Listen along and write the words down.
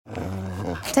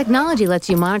Technology lets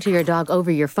you monitor your dog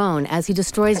over your phone as he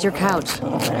destroys your couch.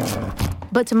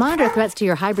 But to monitor threats to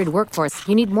your hybrid workforce,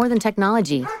 you need more than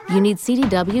technology. You need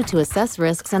CDW to assess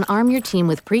risks and arm your team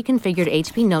with pre-configured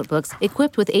HP notebooks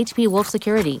equipped with HP Wolf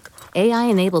Security.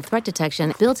 AI-enabled threat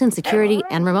detection, built-in security,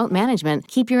 and remote management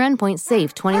keep your endpoint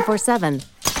safe 24/7.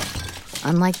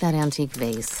 Unlike that antique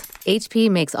vase, HP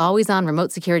makes always-on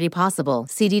remote security possible.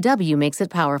 CDW makes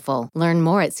it powerful. Learn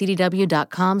more at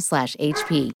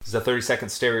cdw.com/HP. This is a 30-second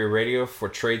stereo radio for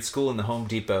Trade School in the Home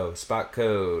Depot. Spot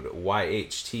code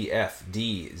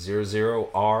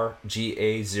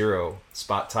YHTFD00RGA0.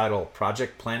 Spot title,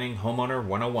 Project Planning Homeowner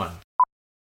 101.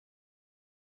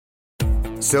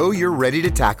 So you're ready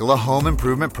to tackle a home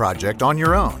improvement project on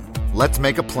your own. Let's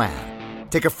make a plan.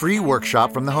 Take a free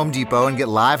workshop from the Home Depot and get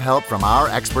live help from our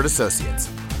expert associates.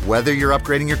 Whether you're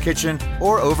upgrading your kitchen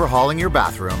or overhauling your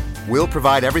bathroom, we'll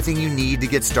provide everything you need to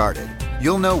get started.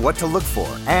 You'll know what to look for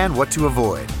and what to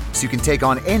avoid, so you can take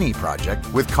on any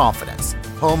project with confidence.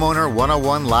 Homeowner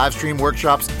 101 live stream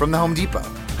workshops from the Home Depot.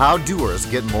 How doers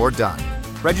get more done.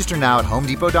 Register now at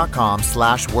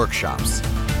homedepot.com/workshops.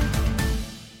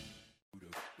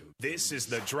 This is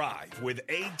The Drive with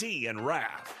AD and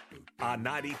Rav on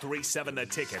 93.7 The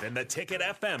Ticket and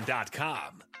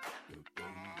theticketfm.com.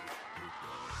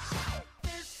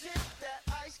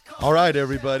 All right,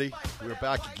 everybody. We're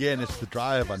back again. It's The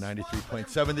Drive on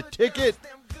 93.7 The Ticket.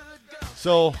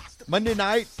 So, Monday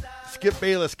night, Skip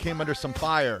Bayless came under some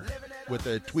fire with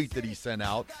a tweet that he sent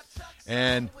out.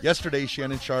 And yesterday,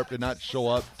 Shannon Sharp did not show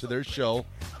up to their show.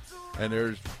 And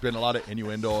there's been a lot of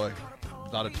innuendo, a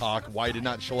lot of talk. Why he did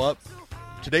not show up?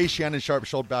 Today, Shannon Sharp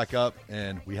showed back up,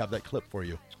 and we have that clip for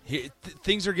you.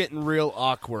 Things are getting real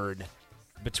awkward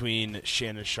between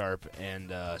Shannon Sharp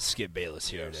and Skip Bayless.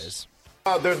 Here it is.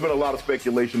 There's been a lot of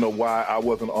speculation of why I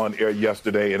wasn't on air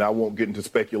yesterday, and I won't get into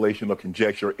speculation or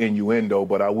conjecture or innuendo,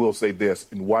 but I will say this.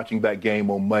 In watching that game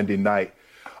on Monday night,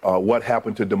 what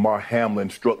happened to Damar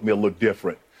Hamlin struck me a little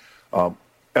different.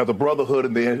 As a brotherhood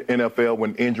in the NFL,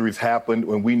 when injuries happen,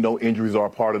 when we know injuries are a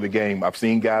part of the game, I've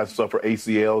seen guys suffer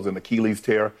ACLs and Achilles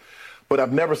tear, but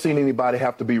I've never seen anybody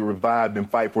have to be revived and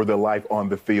fight for their life on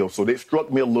the field. So it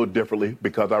struck me a little differently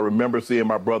because I remember seeing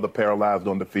my brother paralyzed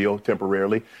on the field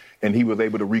temporarily, and he was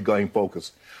able to regain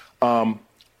focus.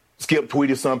 Skip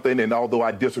tweeted something, and although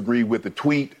I disagree with the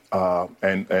tweet,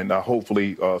 and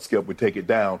hopefully Skip would take it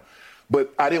down,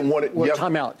 but I didn't want it. Well,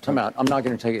 time out. I'm not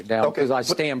going to take it down because I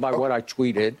stand by what I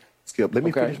tweeted. Skip, let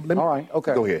me finish. All right,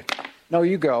 okay. Go ahead. No,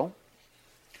 you go.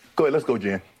 Go ahead, let's go,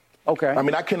 Jen. Okay. I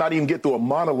mean, I cannot even get through a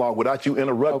monologue without you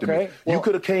interrupting me. Well, you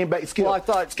could have came back, Skip. Well, I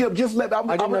thought, Skip, just let. I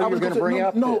didn't know you were going to bring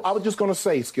up. No, I was just going to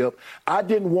say, Skip. I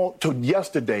didn't want to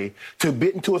yesterday to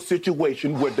get into a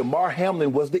situation where Damar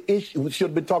Hamlin was the issue. We should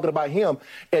have been talking about him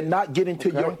and not get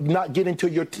into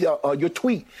your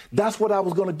tweet. That's what I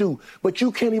was going to do. But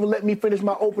you can't even let me finish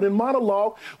my opening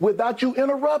monologue without you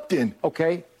interrupting.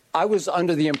 Okay. I was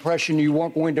under the impression you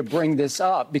weren't going to bring this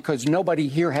up because nobody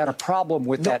here had a problem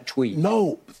with that tweet.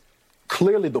 No.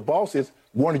 Clearly, the bosses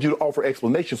wanted you to offer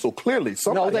explanation, so clearly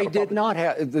somebody. No, they did not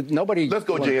have. Nobody. Let's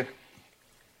go, Jen.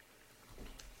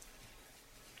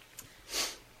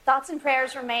 Thoughts and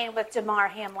prayers remain with Damar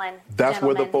Hamlin. That's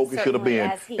where the focus should have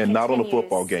been, and not on the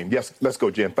football game. Yes, let's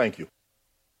go, Jen. Thank you.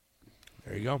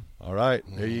 There you go. All right,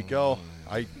 there you go.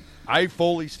 I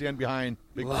fully stand behind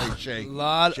Big Play Shay.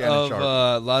 Lot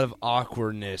of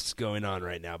awkwardness going on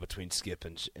right now between Skip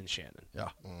and Shannon. Yeah,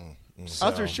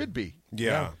 as there should be.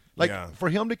 Yeah. For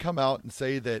him to come out and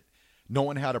say that no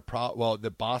one had a problem, well,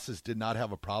 the bosses did not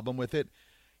have a problem with it.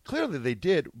 Clearly they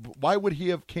did. Why would he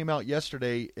have came out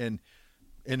yesterday and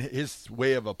in his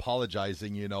way of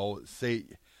apologizing, say,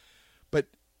 but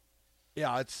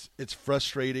yeah, it's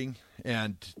frustrating,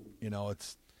 and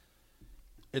it's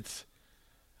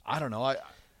I don't know.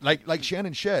 Like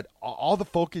Shannon said, all the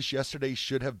focus yesterday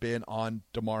should have been on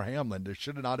Damar Hamlin. There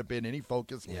should not have been any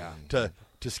focus to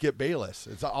Skip Bayless.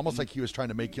 It's almost like he was trying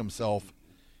to make himself,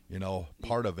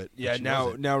 part of it. Yeah.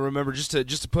 Now remember, just to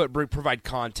provide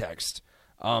context,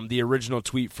 the original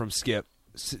tweet from Skip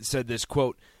said this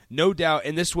quote: "No doubt,"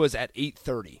 and this was at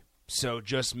 8:30, so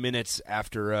just minutes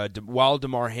after while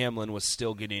Damar Hamlin was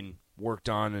still getting worked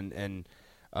on and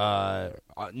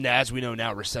as we know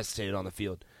now resuscitated on the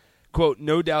field. Quote,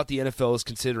 "No doubt the NFL is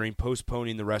considering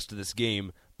postponing the rest of this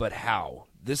game, but how?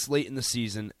 This late in the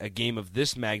season, a game of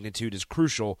this magnitude is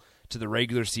crucial to the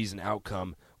regular season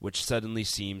outcome, which suddenly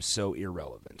seems so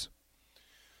irrelevant."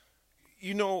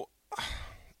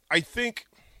 I think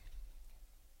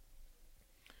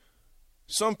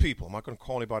some people, I'm not going to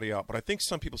call anybody out, but I think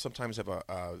some people sometimes have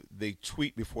they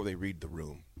tweet before they read the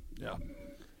room. Yeah.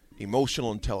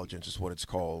 emotional intelligence is what it's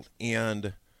called,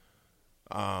 and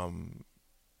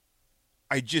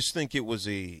I just think it was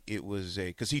a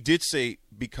because he did say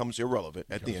becomes irrelevant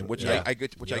at the end, which I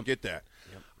get, I get that.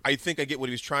 Yep. I think I get what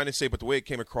he was trying to say, but the way it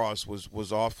came across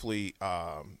was awfully.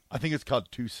 I think it's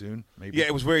called too soon. Maybe. Yeah,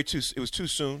 it was too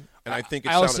soon, and I think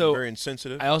it sounded very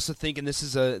insensitive. I also think, and this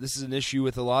is an issue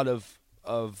with a lot of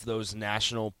those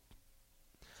national.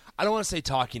 I don't want to say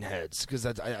talking heads because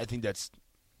I think that's,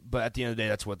 but at the end of the day,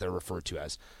 that's what they're referred to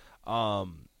as.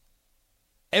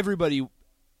 Everybody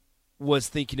was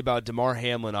thinking about Damar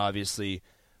Hamlin, obviously,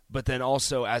 but then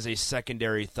also as a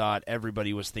secondary thought,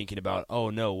 everybody was thinking about, oh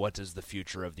no, what does the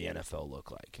future of the NFL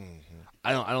look like? Mm-hmm.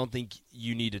 I don't think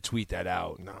you need to tweet that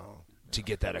out to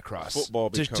get that across. Football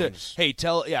becomes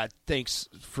thanks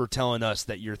for telling us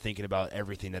that you're thinking about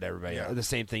everything that everybody the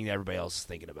same thing that everybody else is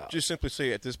thinking about. Just simply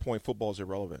say at this point football is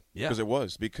irrelevant. Yeah.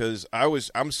 Because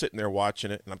I'm sitting there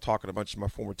watching it and I'm talking to a bunch of my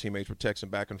former teammates, we're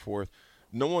texting back and forth.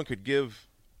 No one could give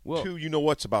two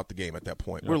you-know-what's about the game at that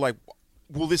point. Yeah. We're like,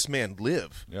 will this man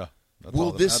live? Yeah.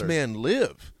 Will this man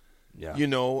live? Yeah.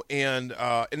 And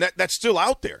that's still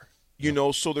out there,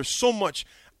 so there's so much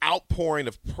outpouring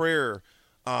of prayer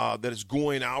that is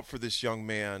going out for this young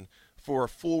man for a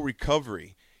full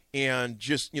recovery and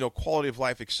just, quality of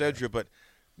life, etc. But,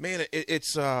 man,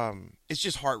 it's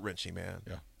just heart-wrenching, man.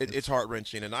 Yeah. It's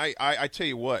heart-wrenching. And I tell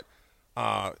you what,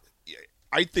 I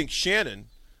think Shannon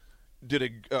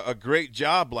did a great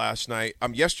job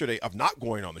yesterday of not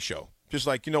going on the show. Just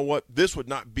like, this would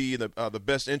not be the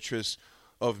best interest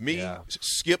of me. Yeah.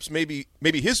 Skip's maybe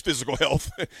his physical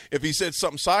health if he said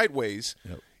something sideways.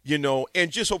 Yep.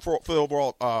 And just hope for the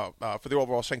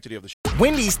overall sanctity of the show.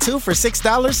 Wendy's 2 for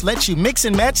 $6 lets you mix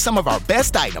and match some of our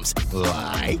best items,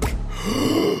 like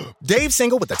Dave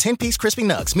Single with a 10-piece crispy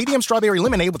nugs, medium strawberry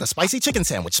lemonade with a spicy chicken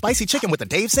sandwich, spicy chicken with a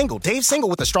Dave Single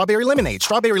with a strawberry lemonade,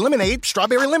 strawberry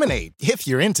lemonade, if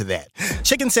you're into that.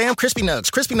 Chicken Sam, crispy nugs,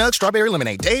 strawberry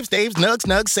lemonade, Dave's,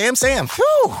 nugs, Sam.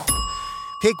 Whew.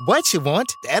 Pick what you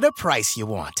want at a price you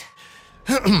want.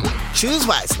 Choose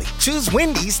wisely. Choose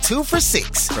Wendy's 2 for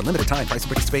 $6. For a limited time, price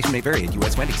and participation may vary at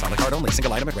U.S. Wendy's. On the card only.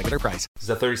 Single item at regular price. This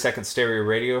is a 30-second stereo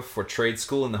radio for trade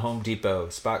school in the Home Depot.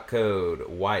 Spot code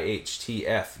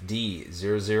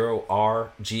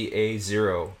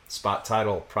YHTFD00RGA0. Spot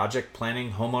title, Project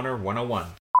Planning Homeowner 101.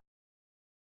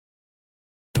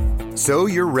 So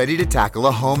you're ready to tackle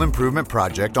a home improvement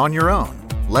project on your own.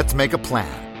 Let's make a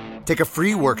plan. Take a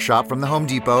free workshop from the Home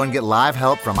Depot and get live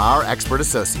help from our expert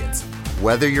associates.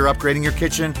 Whether you're upgrading your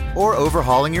kitchen or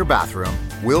overhauling your bathroom,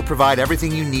 we'll provide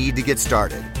everything you need to get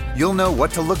started. You'll know what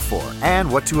to look for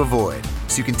and what to avoid,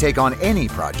 so you can take on any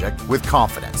project with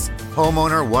confidence.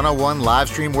 Homeowner 101 live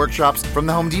stream workshops from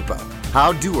the Home Depot.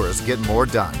 How doers get more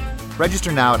done.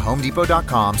 Register now at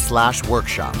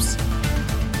homedepot.com/workshops.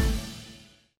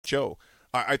 Joe,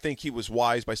 I think he was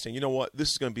wise by saying, you know what,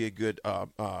 this is going to be a good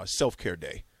self-care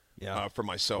day. For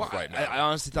myself right now. I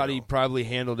honestly thought he probably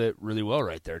handled it really well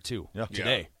right there, too,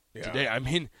 today. Yeah. Today, I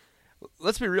mean,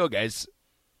 let's be real, guys.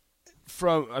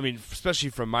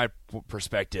 Especially from my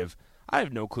perspective, I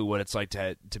have no clue what it's like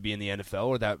to be in the NFL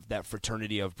or that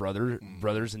fraternity of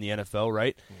brothers in the NFL,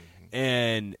 right?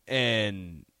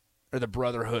 Mm-hmm. Or the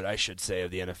brotherhood, I should say, of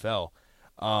the NFL.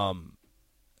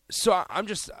 So I'm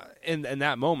just, in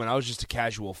that moment, I was just a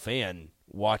casual fan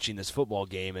watching this football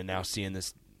game and now seeing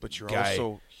this But you're guy.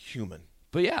 Also human.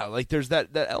 But yeah, like there's that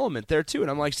element there too,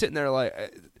 and I'm like sitting there like,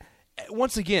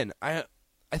 once again, I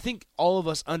think all of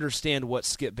us understand what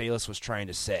Skip Bayless was trying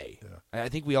to say. Yeah. I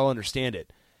think we all understand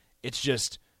it. It's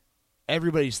just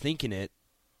everybody's thinking it,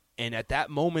 and at that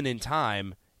moment in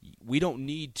time, we don't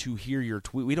need to hear your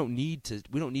tweet. We don't need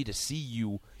to see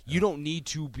you. You don't need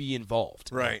to be involved.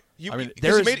 Right. He made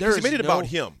it about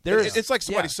him. It's like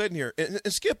somebody said in here, and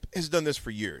Skip has done this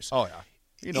for years. Oh yeah.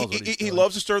 He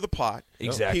loves to stir the pot.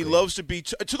 Exactly. He loves to be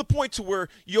to the point to where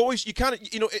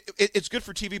it's good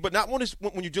for TV, but not when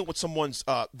you're dealing with someone's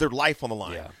their life on the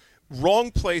line. Yeah.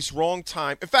 Wrong place, wrong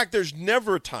time. In fact, there's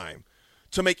never a time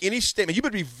to make any statement. You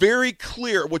better be very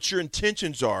clear what your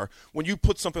intentions are when you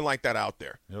put something like that out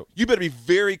there. Yep. You better be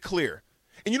very clear.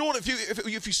 And you know what?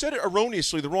 If you said it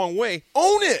erroneously the wrong way,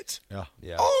 own it. Yeah.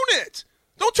 Own it.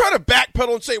 Don't try to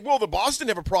backpedal and say, "Well, the boss didn't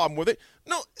have a problem with it."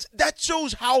 No, that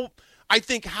shows how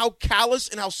callous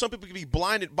and how some people can be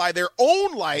blinded by their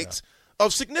own light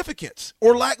of significance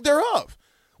or lack thereof,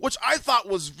 which I thought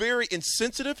was very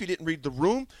insensitive. He didn't read the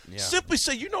room. Yeah. Simply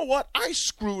say, you know what? I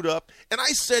screwed up, and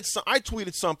I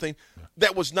tweeted something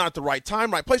that was not at the right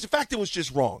time, right place. In fact, it was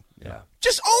just wrong. Yeah.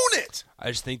 Just own it.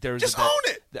 I just think there was own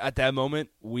it. At that moment,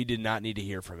 we did not need to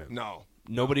hear from him. No.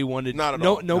 Nobody wanted. Not at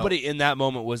all. Nobody in that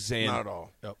moment was saying. Not at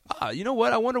all. Yep. You know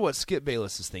what? I wonder what Skip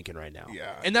Bayless is thinking right now.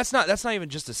 Yeah. And that's not even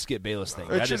just a Skip Bayless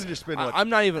thing. It should have just been. I'm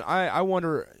not even. I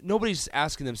wonder. Nobody's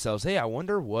asking themselves, "Hey, I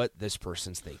wonder what this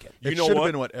person's thinking." It should have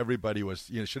been what everybody was.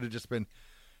 It should have just been,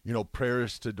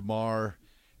 prayers to DeMar.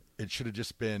 It should have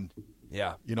just been.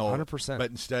 Yeah. 100%. But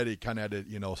instead, he kind of had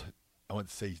to. I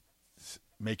wouldn't say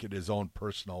make it his own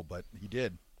personal, but he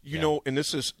did. And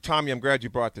this is Tommy. I'm glad you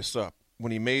brought this up.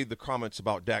 When he made the comments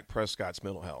about Dak Prescott's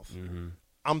mental health,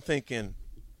 I'm thinking,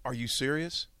 are you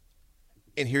serious?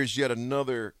 And here's yet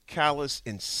another callous,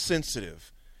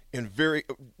 insensitive, and very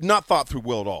not thought through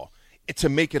well at all. To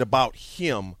make it about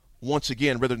him once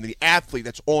again, rather than the athlete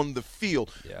that's on the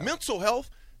field. Yeah. Mental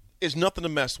health is nothing to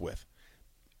mess with.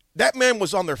 That man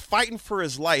was on there fighting for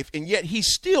his life, and yet he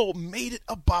still made it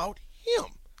about him.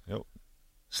 Yep.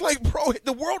 It's like, bro,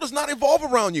 the world does not evolve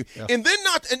around you. Yeah. And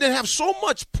then have so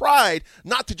much pride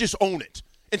not to just own it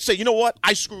and say, you know what,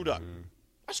 I screwed up.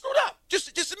 I screwed up. Just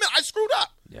admit I screwed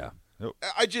up. Yeah. Yep.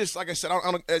 I just, like I said,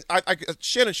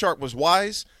 Shannon Sharp was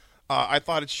wise. I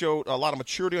thought it showed a lot of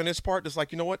maturity on his part. It's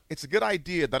like, you know what, it's a good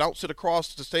idea that I don't sit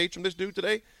across the stage from this dude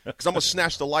today because I'm going to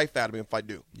snatch the life out of him if I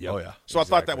do. Yep. Oh, yeah. So I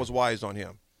thought that was wise on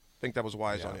him. I think that was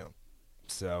wise on him.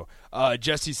 So,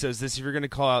 Jesse says this: if you're going to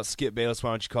call out Skip Bayless,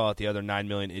 why don't you call out the other 9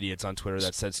 million idiots on Twitter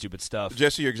that said stupid stuff?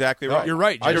 Jesse, you're exactly right. You're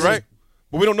right, Jesse. You're right.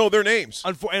 But we don't know their names.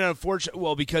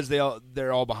 Unfortunately, because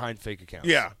they're all behind fake accounts.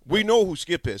 Yeah, we know who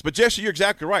Skip is. But, Jesse, you're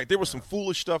exactly right. There was some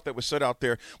foolish stuff that was said out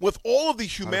there. With all of the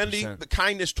humanity, 100%. The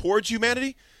kindness towards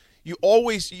humanity, you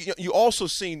also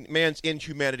seen man's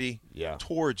inhumanity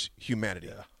towards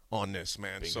humanity on this,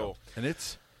 man. Bingo. So, and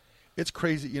it's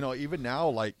crazy. Even now,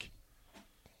 like,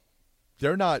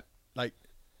 they're not like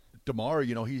DeMar.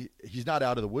 He's not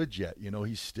out of the woods yet.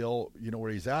 He's still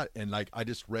where he's at. And like I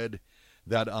just read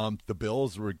that the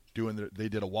Bills were they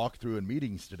did a walkthrough in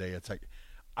meetings today. It's like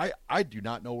I do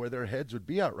not know where their heads would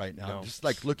be at right now. No. Just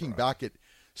like looking back at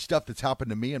stuff that's happened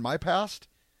to me in my past,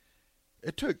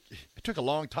 it took a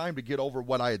long time to get over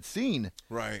what I had seen.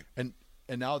 Right. And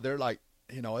now they're like,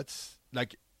 it's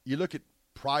like you look at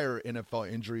prior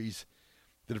NFL injuries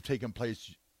that have taken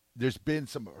place. There's been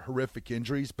some horrific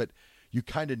injuries, but you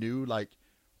kind of knew, like,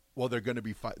 well, they're going to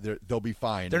be fine. They'll be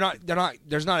fine. They're not.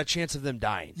 There's not a chance of them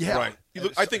dying. Yeah, right.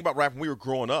 I think about Raph when we were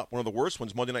growing up. One of the worst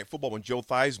ones, Monday Night Football, when Joe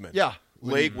Theismann,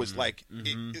 leg was like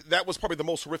that was probably the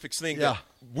most horrific thing that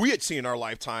we had seen in our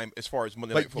lifetime as far as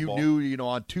Monday Night Football. But you knew,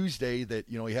 on Tuesday that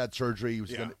he had surgery. He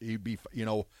was he'd be,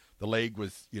 the leg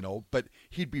was, but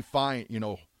he'd be fine.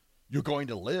 You're going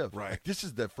to live. Right. Like, this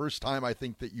is the first time I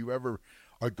think that you ever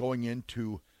are going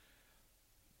into.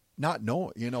 Not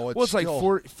knowing, it's like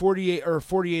still...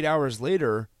 48 hours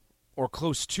later, or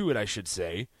close to it, I should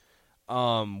say.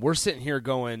 We're sitting here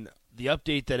going, the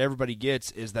update that everybody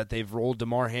gets is that they've rolled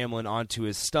DeMar Hamlin onto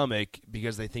his stomach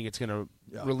because they think it's going to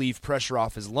relieve pressure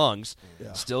off his lungs.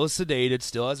 Yeah. Still is sedated,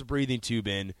 still has a breathing tube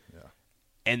in,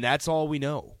 and that's all we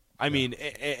know. I mean,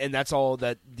 and that's all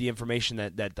that the information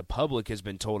that the public has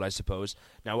been told, I suppose.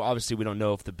 Now, obviously, we don't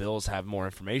know if the Bills have more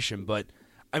information, but,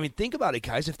 I mean, think about it,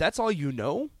 guys. If that's all you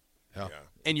know,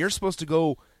 and you're supposed to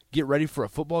go get ready for a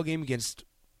football game against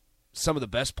some of the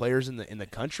best players in the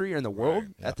country or in the world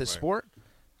at this sport,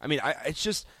 I mean,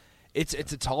 it's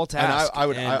a tall task.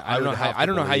 And I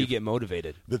don't know how you get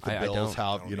motivated. That the Bills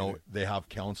have, they have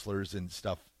counselors and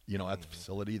stuff, at the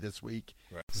facility this week.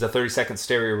 Right. This is a 30-second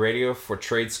stereo radio for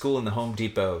trade school in the Home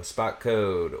Depot. Spot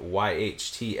code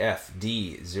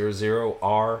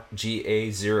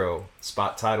YHTFD00RGA0.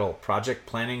 Spot title, Project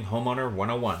Planning Homeowner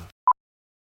 101.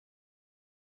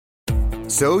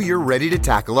 So you're ready to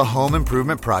tackle a home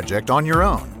improvement project on your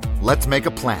own. Let's make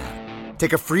a plan.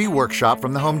 Take a free workshop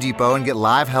from the Home Depot and get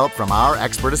live help from our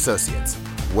expert associates.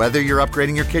 Whether you're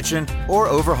upgrading your kitchen or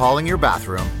overhauling your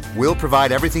bathroom, we'll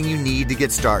provide everything you need to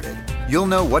get started. You'll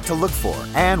know what to look for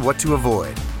and what to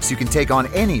avoid, so you can take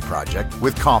on any project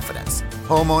with confidence.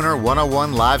 Homeowner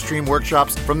 101 live stream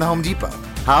workshops from the Home Depot.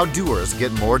 How doers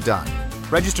get more done.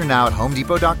 Register now at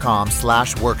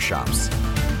homedepot.com/workshops.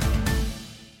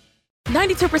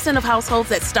 92% of households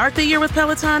that start the year with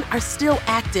Peloton are still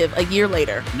active a year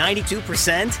later.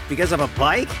 92% because of a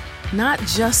bike? Not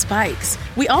just bikes.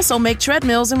 We also make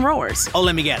treadmills and rowers. Oh,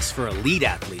 let me guess, for elite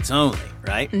athletes only,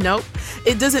 right? Nope.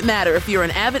 It doesn't matter if you're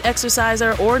an avid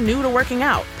exerciser or new to working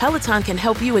out. Peloton can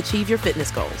help you achieve your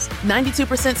fitness goals.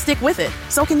 92% stick with it.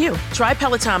 So can you. Try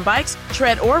Peloton bikes,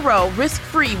 tread or row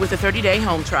risk-free with a 30-day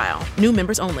home trial. New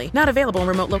members only. Not available in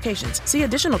remote locations. See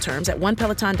additional terms at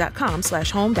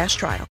onepeloton.com/home-trial.